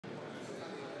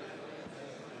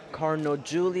Cardinal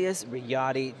Julius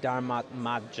Riyadi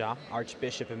Darmatmadja,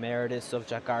 Archbishop Emeritus of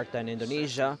Jakarta in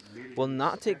Indonesia, will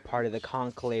not take part in the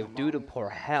conclave due to poor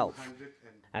health.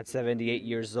 At 78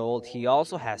 years old, he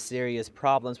also has serious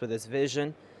problems with his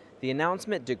vision. The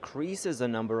announcement decreases the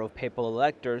number of papal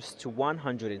electors to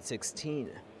 116.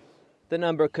 The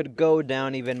number could go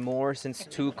down even more since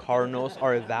two cardinals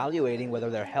are evaluating whether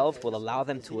their health will allow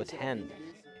them to attend.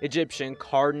 Egyptian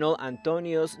Cardinal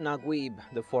Antonios Naguib,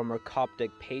 the former Coptic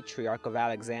Patriarch of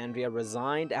Alexandria,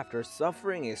 resigned after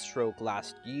suffering a stroke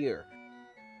last year.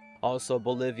 Also,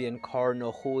 Bolivian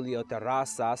Cardinal Julio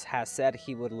Terrazas has said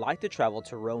he would like to travel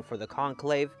to Rome for the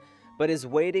conclave, but is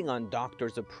waiting on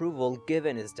doctors' approval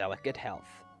given his delicate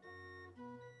health.